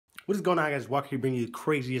What is going on, guys? Walker here bringing you the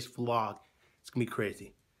craziest vlog. It's gonna be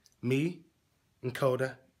crazy. Me and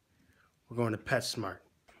Koda, we're going to PetSmart.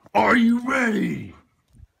 Are you ready?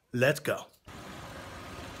 Let's go.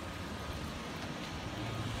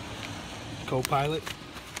 Co-pilot.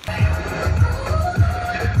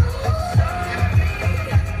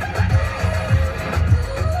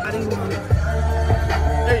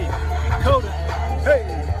 Hey, Koda. Hey,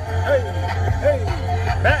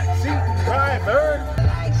 backseat driver.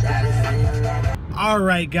 All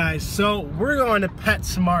right, guys. So we're going to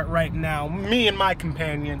PetSmart right now. Me and my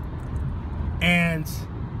companion, and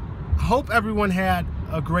I hope everyone had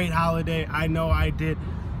a great holiday. I know I did.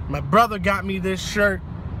 My brother got me this shirt.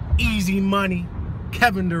 Easy money.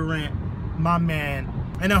 Kevin Durant, my man.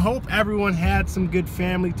 And I hope everyone had some good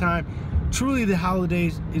family time. Truly, the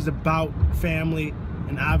holidays is about family,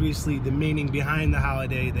 and obviously the meaning behind the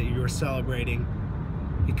holiday that you're celebrating,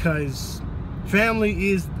 because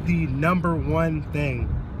family is the #1 thing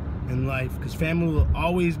in life, because family will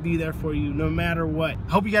always be there for you no matter what.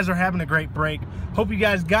 Hope you guys are having a great break. Hope you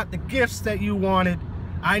guys got the gifts that you wanted.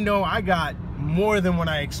 I know I got more than what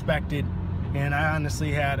I expected, and I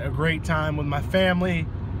honestly had a great time with my family,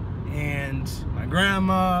 and my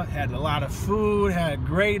grandma had a lot of food, had a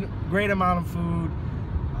great amount of food.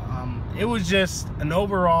 It was just an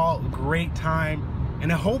overall great time,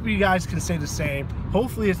 and I hope you guys can say the same.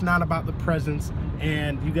 Hopefully it's not about the presents,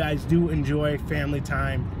 and you guys do enjoy family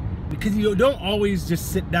time, because you don't always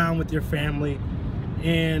just sit down with your family.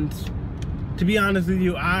 And to be honest with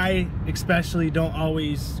you, I especially we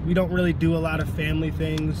don't really do a lot of family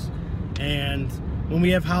things. And when we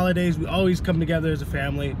have holidays, we always come together as a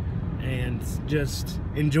family and just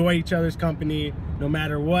enjoy each other's company no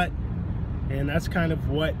matter what. And that's kind of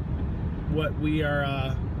what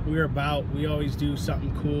we're about. We always do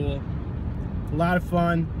something cool, a lot of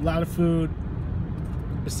fun, a lot of food,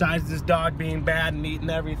 besides this dog being bad and eating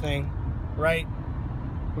everything, right?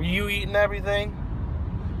 Were you eating everything?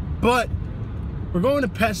 But we're going to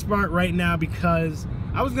PetSmart right now because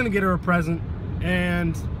I was gonna get her a present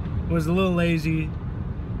and was a little lazy.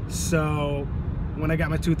 So when I got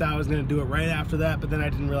my tooth out, I was gonna do it right after that, but then I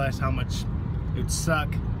didn't realize how much it would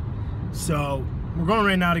suck. So we're going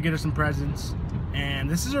right now to get her some presents, and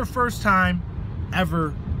this is her first time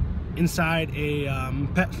ever inside a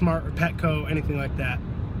PetSmart or Petco, anything like that.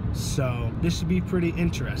 So this should be pretty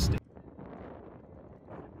interesting.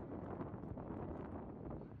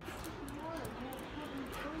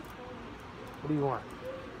 What do you want?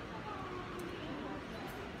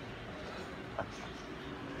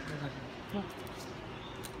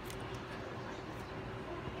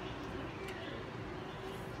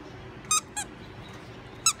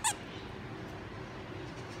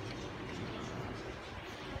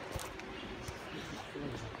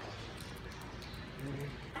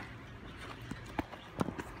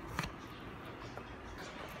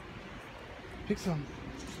 Pick some.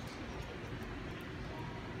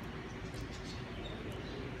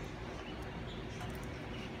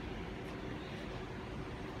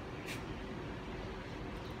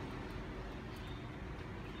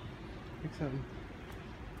 Pick some.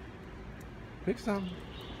 Pick some.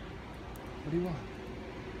 What do you want?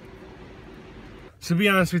 To be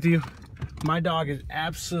honest with you, my dog is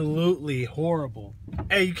absolutely horrible.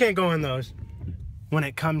 Hey, you can't go in those when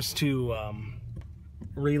it comes to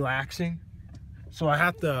relaxing. So I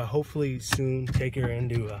have to hopefully soon take her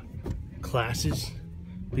into classes,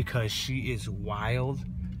 because she is wild,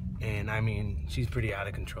 and I mean, she's pretty out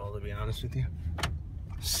of control, to be honest with you.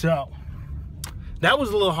 So that was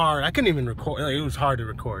a little hard. I couldn't even record. Like, it was hard to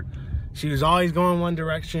record. She was always going one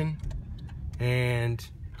direction, and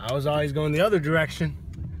I was always going the other direction.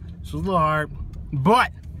 So it was a little hard,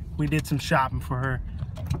 but we did some shopping for her.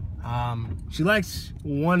 She likes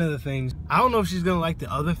one of the things. I don't know if she's gonna like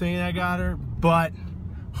the other thing I got her, but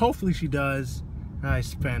hopefully she does. I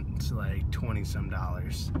spent like $20-some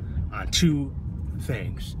on 2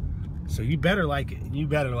 things. So you better like it. You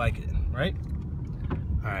better like it, right?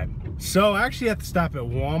 All right. So I actually have to stop at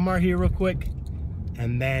Walmart here real quick,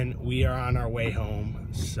 and then we are on our way home.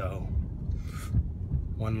 So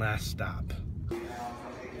one last stop.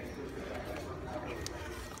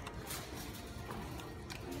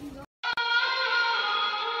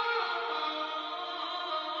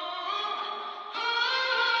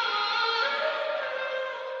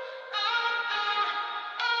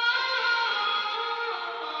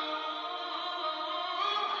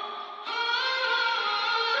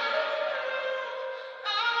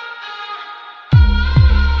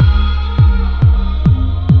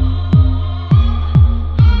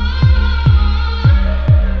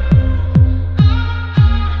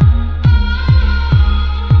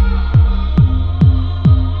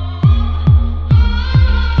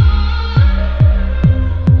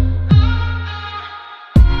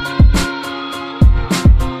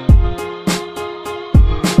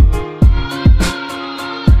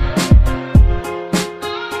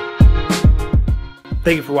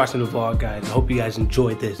 Thank you for watching the vlog, guys. I hope you guys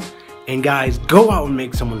enjoyed this. And guys, go out and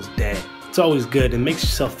make someone's day. It's always good and makes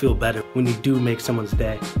yourself feel better when you do make someone's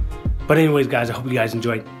day. But anyways, guys, I hope you guys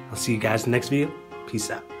enjoyed. I'll see you guys in the next video. Peace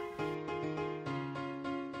out.